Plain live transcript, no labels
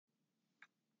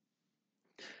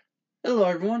Hello,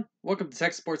 everyone. Welcome to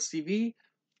Texas Sports TV,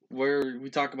 where we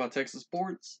talk about Texas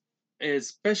sports,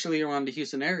 especially around the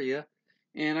Houston area.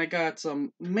 And I got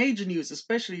some major news,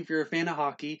 especially if you're a fan of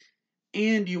hockey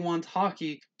and you want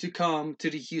hockey to come to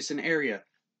the Houston area,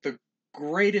 the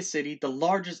greatest city, the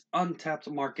largest untapped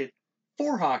market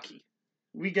for hockey.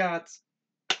 We got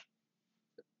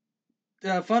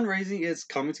fundraising is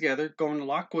coming together, going a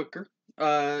lot quicker.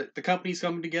 The company's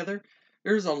coming together.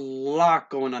 There's a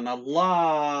lot going on, a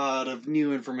lot of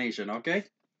new information. Okay.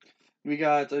 We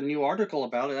got a new article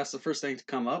about it. That's the first thing to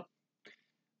come up.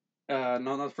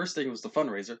 No, the first thing was the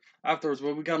fundraiser. Afterwards,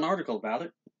 well, we got an article about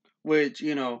it, which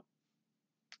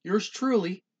yours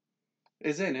truly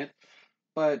is in it,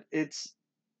 but it's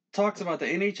talks about the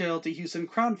NHL to Houston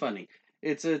crowdfunding.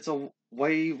 It's a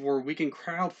way where we can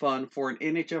crowdfund for an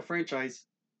NHL franchise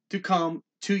to come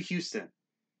to Houston.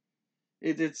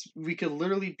 It's we could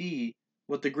literally be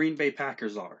what the Green Bay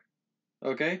Packers are.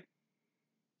 Okay,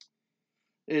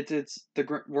 it's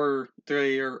the where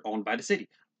they are owned by the city.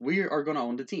 We are going to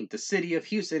own the team. The city of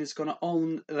Houston is going to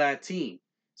own that team.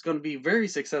 It's going to be very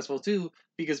successful too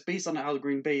because based on how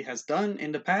Green Bay has done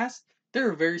in the past,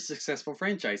 they're a very successful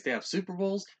franchise. They have Super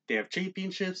Bowls, they have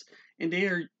championships, and they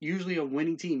are usually a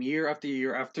winning team year after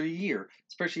year after year.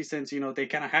 Especially since they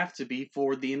kind of have to be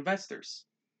for the investors.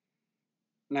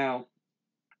 Now,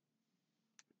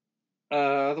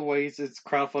 other ways it's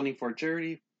crowdfunding for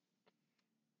charity,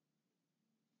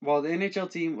 while the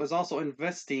NHL team was also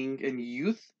investing in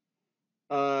youth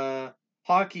uh,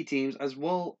 hockey teams as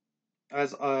well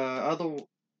as other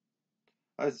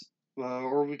as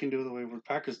or we can do it the way the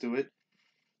Packers do it.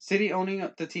 City owning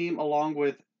the team along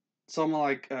with someone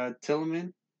like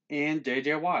Tillman and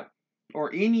JJ Watt,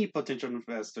 or any potential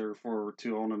investor for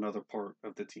to own another part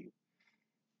of the team.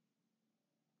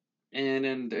 And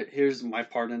then here's my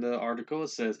part in the article. It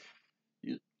says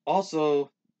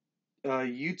also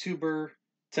YouTuber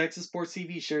Texas Sports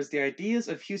TV shares the ideas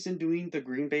of Houston doing the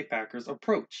Green Bay Packers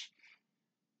approach.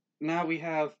 Now we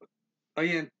have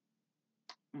again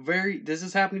this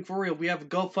is happening for real. We have a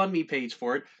GoFundMe page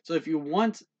for it. So if you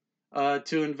want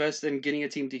to invest in getting a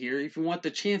team to here, if you want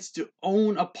the chance to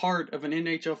own a part of an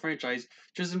NHL franchise,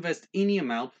 just invest any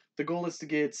amount. The goal is to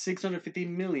get 650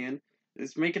 million.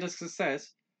 Is make it a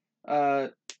success. Uh,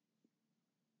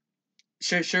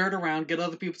 share it around. Get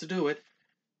other people to do it.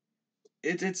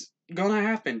 It's gonna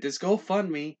happen. This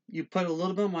GoFundMe, you put a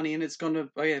little bit of money in, it's gonna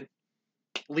again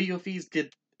legal fees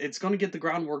get. It's gonna get the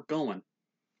groundwork going.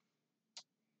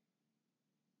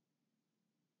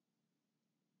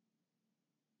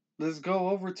 Let's go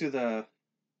over to the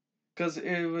because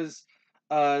it was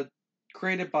uh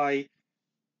created by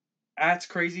at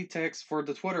Crazy Text for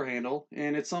the Twitter handle,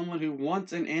 and it's someone who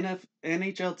wants an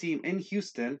NHL team in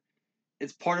Houston.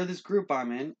 It's part of this group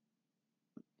I'm in.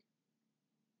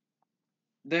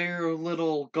 Their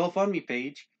little GoFundMe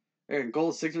page. And goal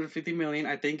is 650 million.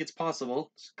 I think it's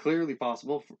possible. It's clearly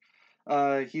possible.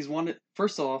 He's wanted.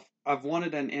 First off, I've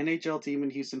wanted an NHL team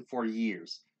in Houston for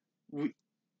years. We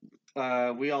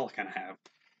all kind of have.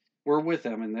 We're with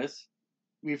them in this.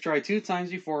 We've tried two times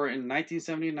before in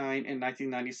 1979 and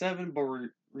 1997, but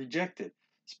were rejected.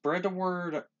 Spread the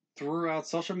word throughout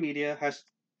social media.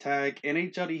 Hashtag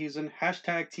NHL Houston.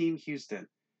 Hashtag Team Houston.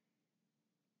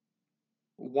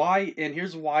 Why? And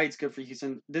here's why it's good for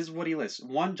Houston. This is what he lists: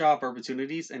 one, job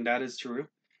opportunities, and that is true.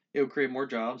 It will create more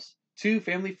jobs. Two,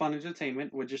 family fun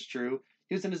entertainment, which is true.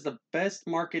 Houston is the best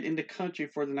market in the country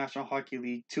for the National Hockey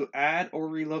League to add or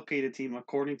relocate a team,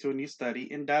 according to a new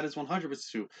study, and that is 100%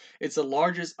 true. It's the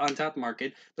largest untapped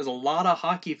market. There's a lot of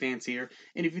hockey fans here,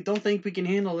 and if you don't think we can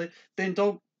handle it, then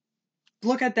don't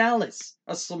look at Dallas,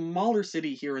 a smaller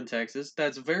city here in Texas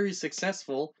that's very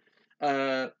successful,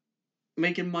 uh,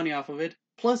 making money off of it.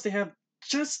 Plus, they have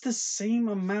just the same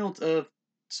amount of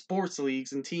sports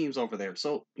leagues and teams over there.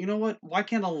 So, you know what? Why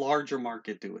can't a larger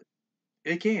market do it?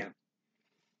 It can.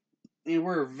 And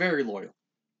we're very loyal.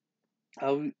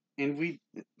 And we,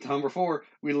 number four,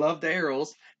 we love the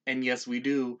arrows. And yes, we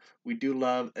do. We do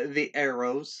love the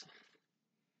arrows.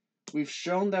 We've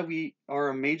shown that we are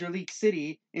a major league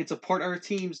city and support our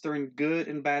teams during good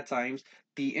and bad times.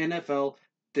 The NFL,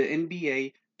 the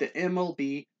NBA, the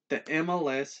MLB, the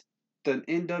MLS, the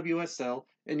NWSL,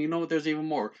 and you know what? There's even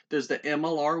more. There's the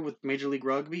MLR with Major League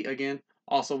Rugby, again,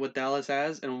 also what Dallas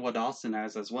has and what Austin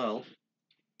has as well.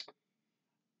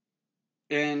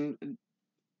 And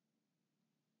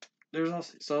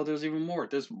there's even more.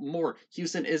 There's more.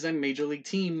 Houston is a major league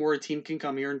team where a team can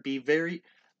come here and be very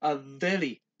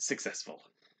successful.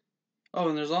 Oh,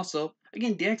 and there's also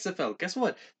Again, the XFL. Guess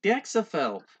what? The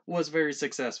XFL was very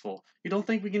successful. You don't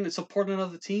think we can support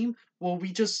another team? Well,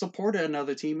 we just supported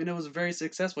another team and it was very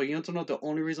successful. You want to know the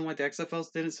only reason why the XFL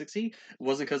didn't succeed? It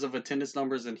wasn't because of attendance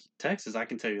numbers in Texas, I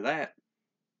can tell you that.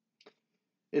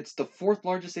 It's the fourth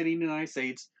largest city in the United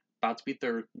States, about to be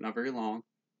third, not very long.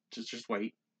 Just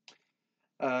wait.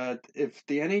 If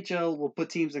the NHL will put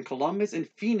teams in Columbus and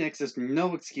Phoenix, there's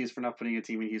no excuse for not putting a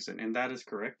team in Houston, and that is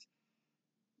correct.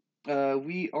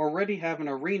 We already have an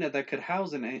arena that could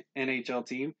house an NHL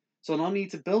team, so no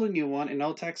need to build a new one, and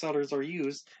no tax dollars are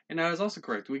used. And that is also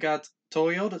correct. We got the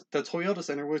Toyota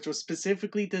Center, which was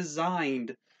specifically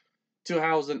designed to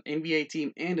house an NBA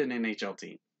team and an NHL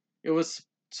team. It was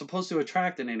supposed to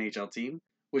attract an NHL team,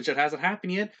 which it hasn't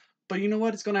happened yet. But you know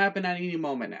what? It's going to happen at any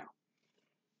moment now.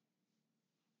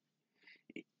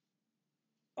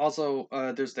 Also,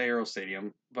 there's the Aero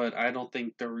Stadium, but I don't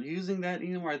think they're using that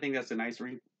anymore. I think that's a nice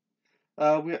we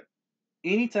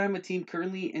anytime a team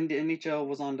currently in the NHL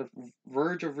was on the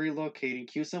verge of relocating,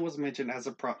 Houston was mentioned as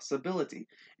a possibility,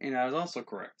 and that is also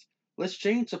correct. Let's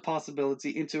change the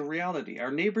possibility into reality.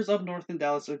 Our neighbors up north in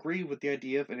Dallas agree with the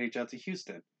idea of NHL to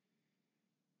Houston.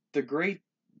 The great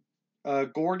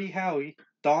Gordie Howe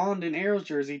donned an Arrows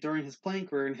jersey during his playing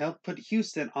career and helped put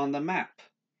Houston on the map,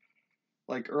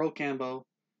 like Earl Campbell,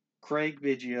 Craig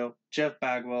Biggio, Jeff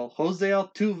Bagwell, Jose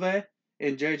Altuve,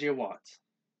 and J.J. Watt.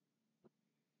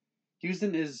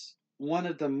 Houston is one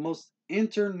of the most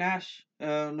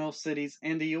international cities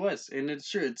in the U.S. and it's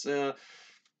true.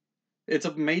 It's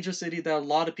a major city that a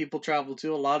lot of people travel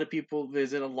to, a lot of people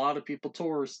visit, a lot of people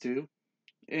tourist to,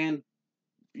 and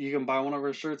you can buy one of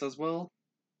our shirts as well.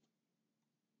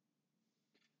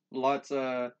 Lots.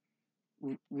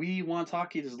 We want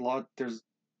hockey. There's a lot. There's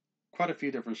quite a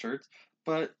few different shirts,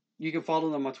 but you can follow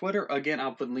them on Twitter. Again,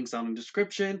 I'll put links down in the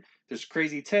description. There's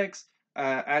Crazy Tex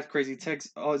at Crazy Tex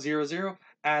 00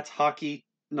 at Hockey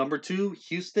number 2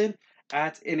 Houston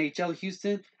at NHL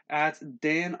Houston at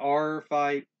Dan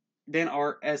R5 Dan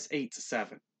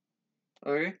RS87.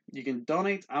 Okay, you can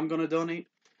donate. I'm gonna donate.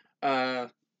 Uh,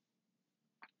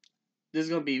 this is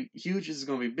gonna be huge. This is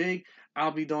gonna be big.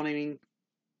 I'll be donating.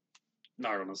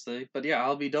 Not gonna say, but yeah,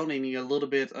 I'll be donating a little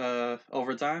bit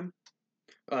over time,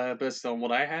 based on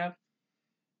what I have.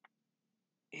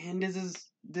 And this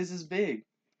is big.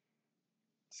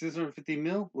 650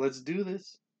 mil. Let's do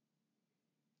this.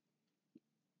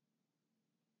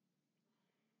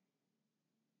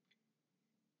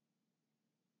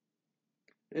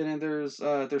 And then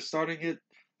they're starting it.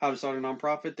 How to start a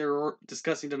nonprofit. They're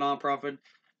discussing the nonprofit,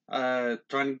 trying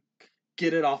to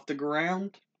get it off the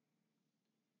ground.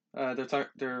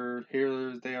 They're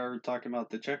here. They are talking about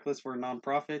the checklist for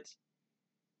nonprofits,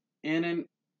 and then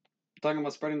talking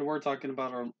about spreading the word. Talking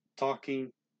about our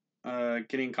talking,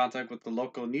 getting in contact with the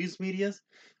local news medias.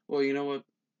 Well, you know what?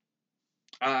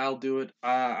 I'll do it.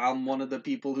 I'm one of the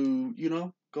people who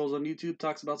goes on YouTube,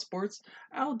 talks about sports.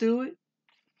 I'll do it.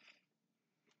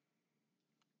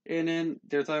 And then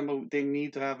they're talking about they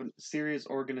need to have a serious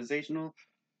organizational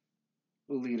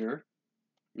leader.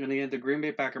 And again, the Green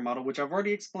Bay Packer model, which I've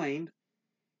already explained.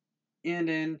 And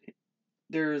then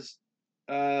there's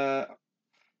uh,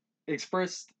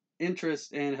 expressed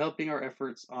interest in helping our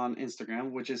efforts on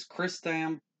Instagram, which is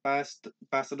christambassador86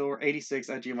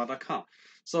 at gmail.com.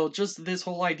 So just this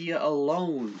whole idea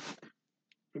alone,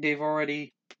 they've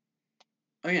already,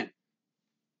 again,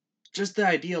 just the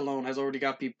idea alone has already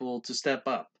got people to step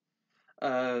up.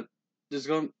 Uh, there's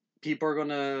going People are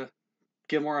gonna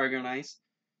get more organized.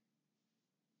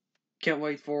 Can't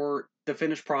wait for the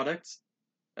finished products.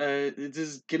 This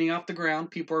is getting off the ground.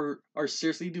 People are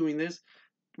seriously doing this.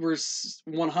 We're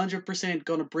 100%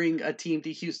 going to bring a team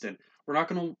to Houston. We're not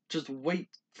going to just wait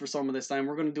for some of this time.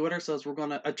 We're going to do it ourselves. We're going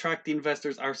to attract the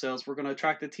investors ourselves. We're going to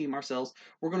attract the team ourselves.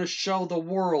 We're going to show the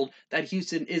world that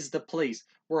Houston is the place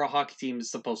where a hockey team is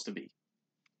supposed to be.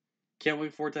 Can't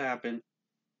wait for it to happen.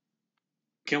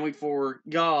 Can't wait for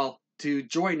y'all to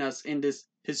join us in this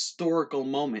historical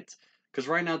moment. Because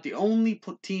right now, the only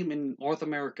team in North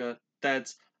America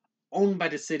that's owned by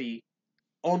the city,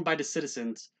 owned by the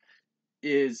citizens,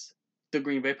 is the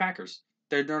Green Bay Packers.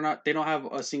 They're not. They don't have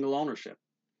a single ownership,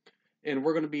 and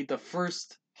we're going to be the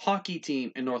first hockey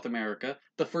team in North America,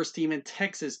 the first team in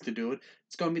Texas to do it.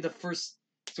 It's going to be the first.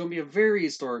 It's going to be a very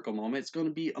historical moment. It's going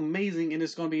to be amazing, and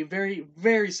it's going to be very,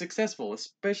 very successful,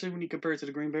 especially when you compare it to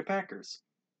the Green Bay Packers.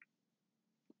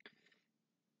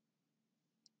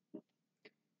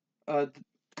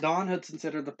 Don Hudson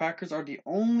said the Packers are the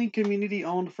only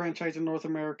community-owned franchise in North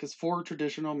America's 4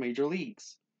 traditional major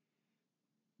leagues.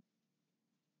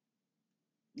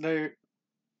 They're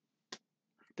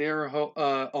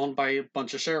owned by a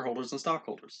bunch of shareholders and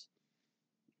stockholders.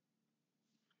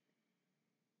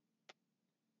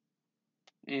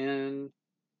 And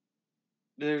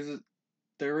there's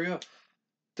there we go.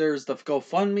 There's the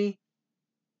GoFundMe,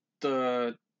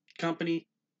 the company,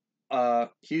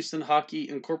 Houston Hockey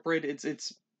Incorporated.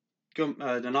 It's the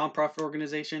nonprofit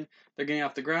organization. They're getting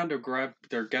off the ground.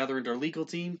 They're gathering their legal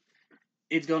team.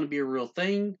 It's going to be a real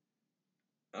thing.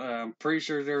 I'm pretty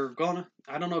sure they're gonna.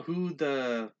 I don't know who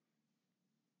the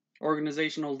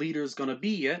organizational leader is gonna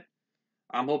be yet.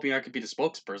 I'm hoping I could be the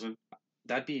spokesperson.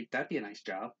 That'd be a nice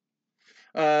job.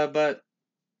 But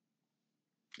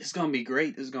it's gonna be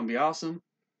great. It's gonna be awesome.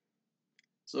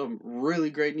 Some really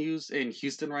great news in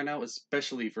Houston right now,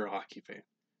 especially for a hockey fan.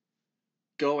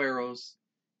 Go Arrows!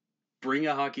 Bring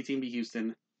a hockey team to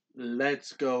Houston.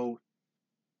 Let's go.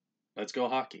 Let's go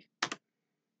hockey.